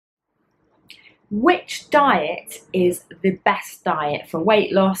Which diet is the best diet for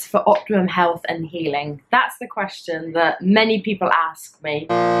weight loss, for optimum health and healing? That's the question that many people ask me.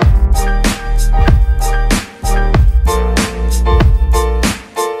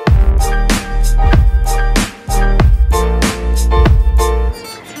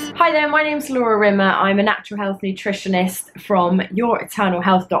 Hi there, my name's Laura Rimmer. I'm a natural health nutritionist from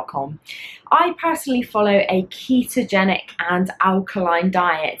youreternalhealth.com. I personally follow a ketogenic and alkaline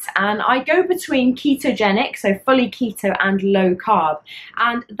diet, and I go between ketogenic, so fully keto, and low carb,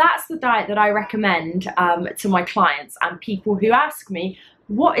 and that's the diet that I recommend to my clients and people who ask me,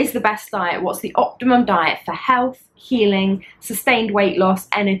 what is the best diet? What's the optimum diet for health, healing, sustained weight loss,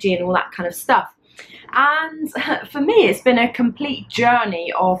 energy, and all that kind of stuff? And for me, it's been a complete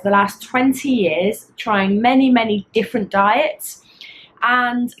journey of the last 20 years, trying many different diets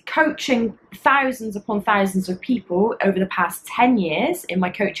and coaching thousands upon thousands of people over the past 10 years in my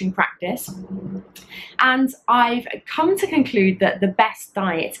coaching practice. And I've come to conclude that the best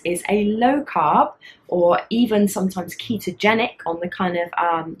diet is a low carb, or even sometimes ketogenic on the kind of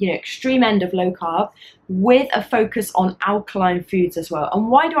extreme end of low carb, with a focus on alkaline foods as well.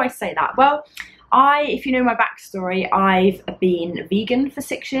 And why do I say that? Well, if you know my backstory, I've been vegan for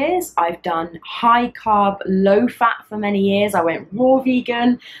 6 years. I've done high carb, low fat for many years. I went raw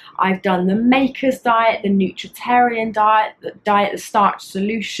vegan. I've done the Maker's diet, the Nutritarian diet, the starch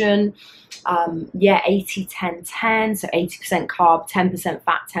solution. 80-10-10, so 80% carb, 10%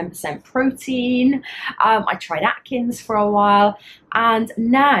 fat, 10% protein. I tried Atkins for a while, and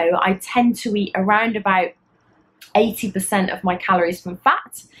now I tend to eat around about 80% of my calories from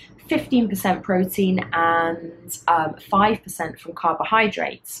fat, 15% protein, and 5% from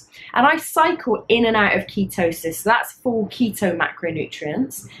carbohydrates. And I cycle in and out of ketosis, so that's full keto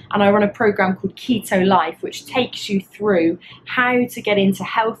macronutrients. And I run a program called Keto Life, which takes you through how to get into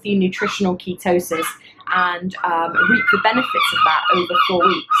healthy nutritional ketosis and reap the benefits of that over 4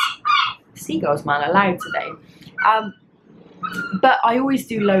 weeks. Seagulls, man, are loud today. But I always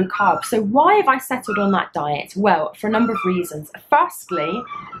do low carb. So why have I settled on that diet? Well, for a number of reasons. Firstly,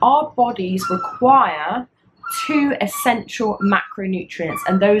 our bodies require 2 essential macronutrients,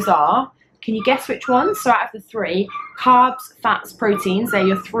 and those are, can you guess which ones? So out of the 3, carbs, fats, proteins, they're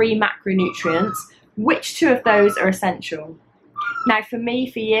your 3 macronutrients. Which 2 of those are essential? Now for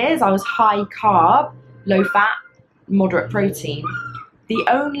me, for years, I was high carb, low fat, moderate protein. The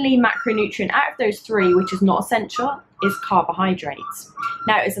only macronutrient out of those 3 which is not essential is carbohydrates.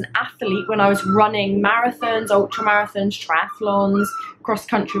 Now, as an athlete, when I was running marathons, ultra marathons, triathlons,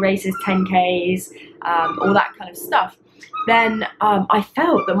 cross-country races, 10Ks, all that kind of stuff, then I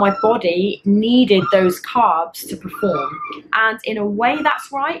felt that my body needed those carbs to perform. And in a way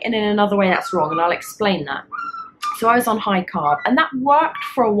that's right, and in another way that's wrong, and I'll explain that. So I was on high carb, and that worked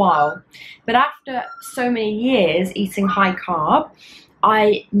for a while. But after so many years eating high carb,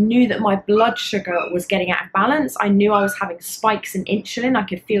 I knew that my blood sugar was getting out of balance. I knew I was having spikes in insulin. I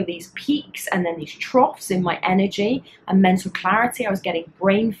could feel these peaks and then these troughs in my energy and mental clarity. I was getting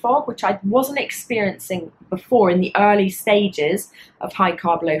brain fog, which I wasn't experiencing before in the early stages of high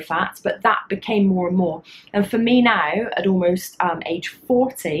carb, low fat, but that became more and more. And for me now, at almost age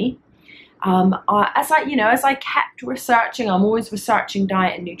 40, as I kept researching, I'm always researching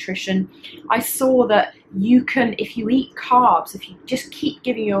diet and nutrition, I saw that you can, if you eat carbs, if you just keep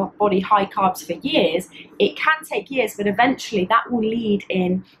giving your body high carbs for years, it can take years, but eventually that will lead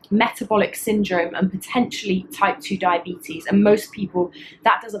in metabolic syndrome and potentially type 2 diabetes. And most people,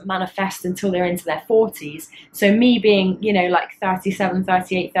 that doesn't manifest until they're into their 40s. So me being, like 37,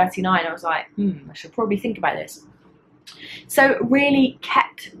 38, 39, I was like, I should probably think about this. So really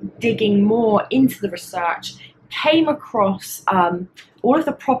kept digging more into the research, came across all of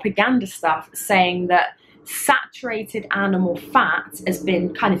the propaganda stuff saying that saturated animal fat has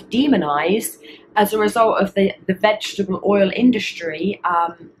been kind of demonized as a result of the vegetable oil industry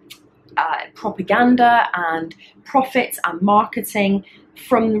propaganda and profits and marketing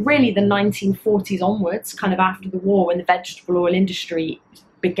from really the 1940s onwards, kind of after the war, when the vegetable oil industry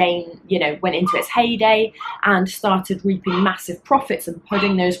went into its heyday and started reaping massive profits and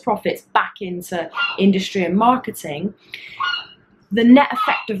putting those profits back into industry and marketing. The net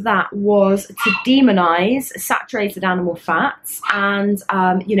effect of that was to demonize saturated animal fats and,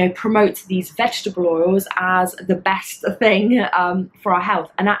 promote these vegetable oils as the best thing for our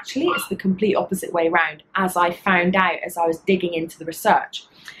health. And actually, it's the complete opposite way around, as I found out as I was digging into the research.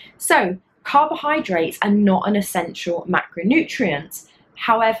 So, carbohydrates are not an essential macronutrient.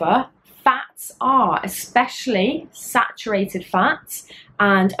 However, fats are, especially saturated fats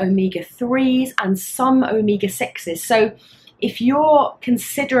and omega-3s and some omega-6s. So if you're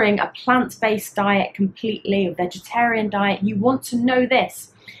considering a plant-based diet completely, a vegetarian diet, you want to know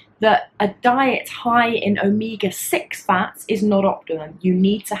this, that a diet high in omega-6 fats is not optimum. You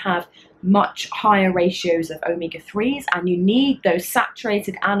need to have much higher ratios of omega-3s, and you need those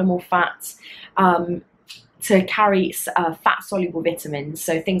saturated animal fats to carry fat-soluble vitamins.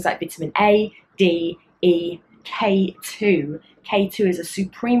 So things like vitamin A, D, E, K2. K2 is a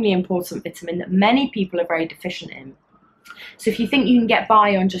supremely important vitamin that many people are very deficient in. So if you think you can get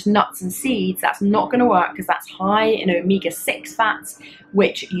by on just nuts and seeds, that's not going to work, because that's high in omega-6 fats,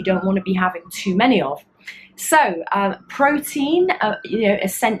 which you don't want to be having too many of. So protein,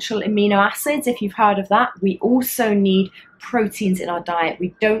 essential amino acids, if you've heard of that. We also need proteins in our diet.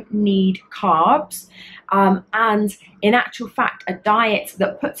 We don't need carbs. And in actual fact, a diet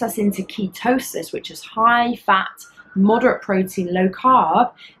that puts us into ketosis, which is high fat, moderate protein, low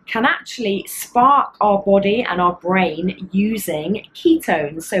carb, can actually spark our body and our brain using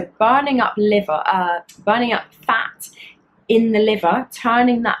ketones. So burning up fat in the liver,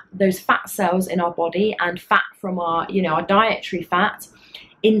 turning those fat cells in our body and fat from our dietary fat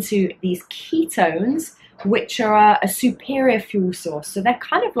into these ketones, which are a superior fuel source. So they're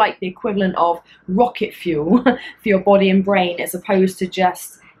kind of like the equivalent of rocket fuel for your body and brain, as opposed to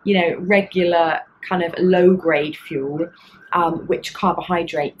just regular kind of low grade fuel, which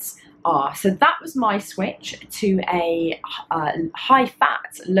carbohydrates are. So that was my switch to a high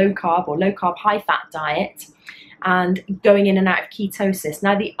fat, low carb, or low carb, high fat diet, and going in and out of ketosis.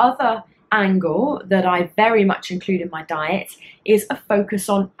 Now, the other angle that I very much include in my diet is a focus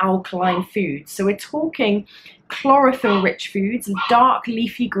on alkaline foods. So we're talking chlorophyll rich foods, dark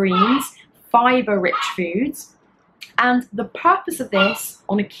leafy greens, fiber rich foods. And the purpose of this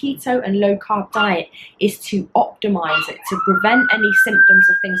on a keto and low carb diet is to optimize it, to prevent any symptoms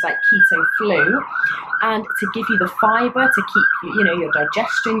of things like keto flu, and to give you the fiber to keep your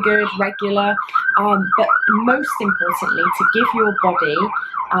digestion good, regular, but most importantly, to give your body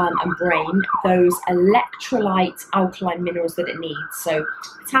and brain those electrolyte alkaline minerals that it needs. So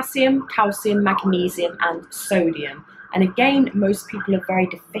potassium, calcium, magnesium, and sodium. And again, most people are very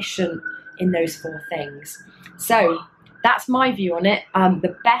deficient in those 4 things. So that's my view on it.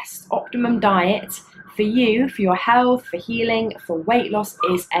 The best optimum diet for you, for your health, for healing, for weight loss,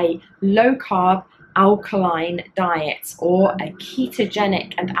 is a low carb alkaline diet, or a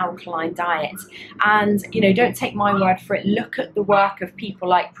ketogenic and alkaline diet. And don't take my word for it. Look at the work of people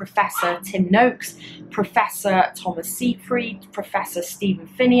like Professor Tim Noakes, Professor Thomas Seyfried, Professor Stephen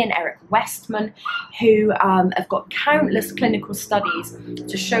Phinney, and Eric Westman, who have got countless clinical studies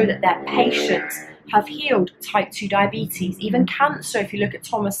to show that their patients have healed type 2 diabetes, even cancer, if you look at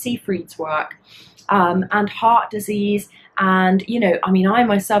Thomas Seyfried's work, and heart disease. And, I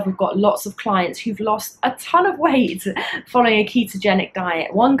myself have got lots of clients who've lost a ton of weight following a ketogenic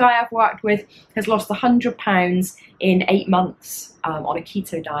diet. One guy I've worked with has lost 100 pounds in 8 months on a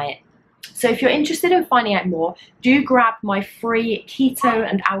keto diet. So if you're interested in finding out more, do grab my free keto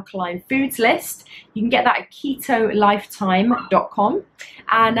and alkaline foods list. You can get that at ketolifetime.com,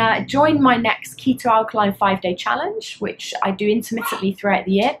 and join my next Keto Alkaline 5-day challenge, which I do intermittently throughout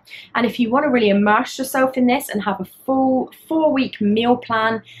the year. And if you want to really immerse yourself in this and have a full 4-week meal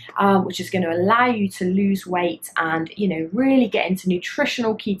plan, which is going to allow you to lose weight and really get into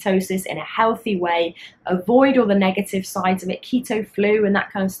nutritional ketosis in a healthy way, avoid all the negative sides of it, keto flu and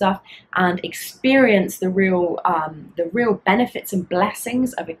that kind of stuff, and experience the real benefits and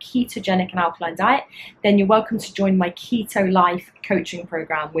blessings of a ketogenic and alkaline diet, then you're welcome to join my Keto Life coaching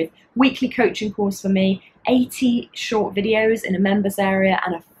program with weekly coaching calls for me, 80 short videos in a members area,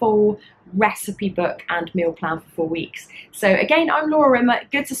 and a full recipe book and meal plan for 4 weeks. So again, I'm Laura Rimmer.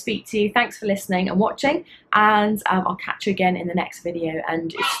 Good to speak to you. Thanks for listening and watching, and I'll catch you again in the next video.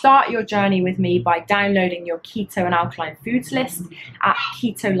 And start your journey with me by downloading your keto and alkaline foods list at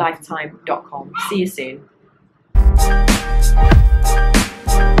ketolifetime.com. See you soon.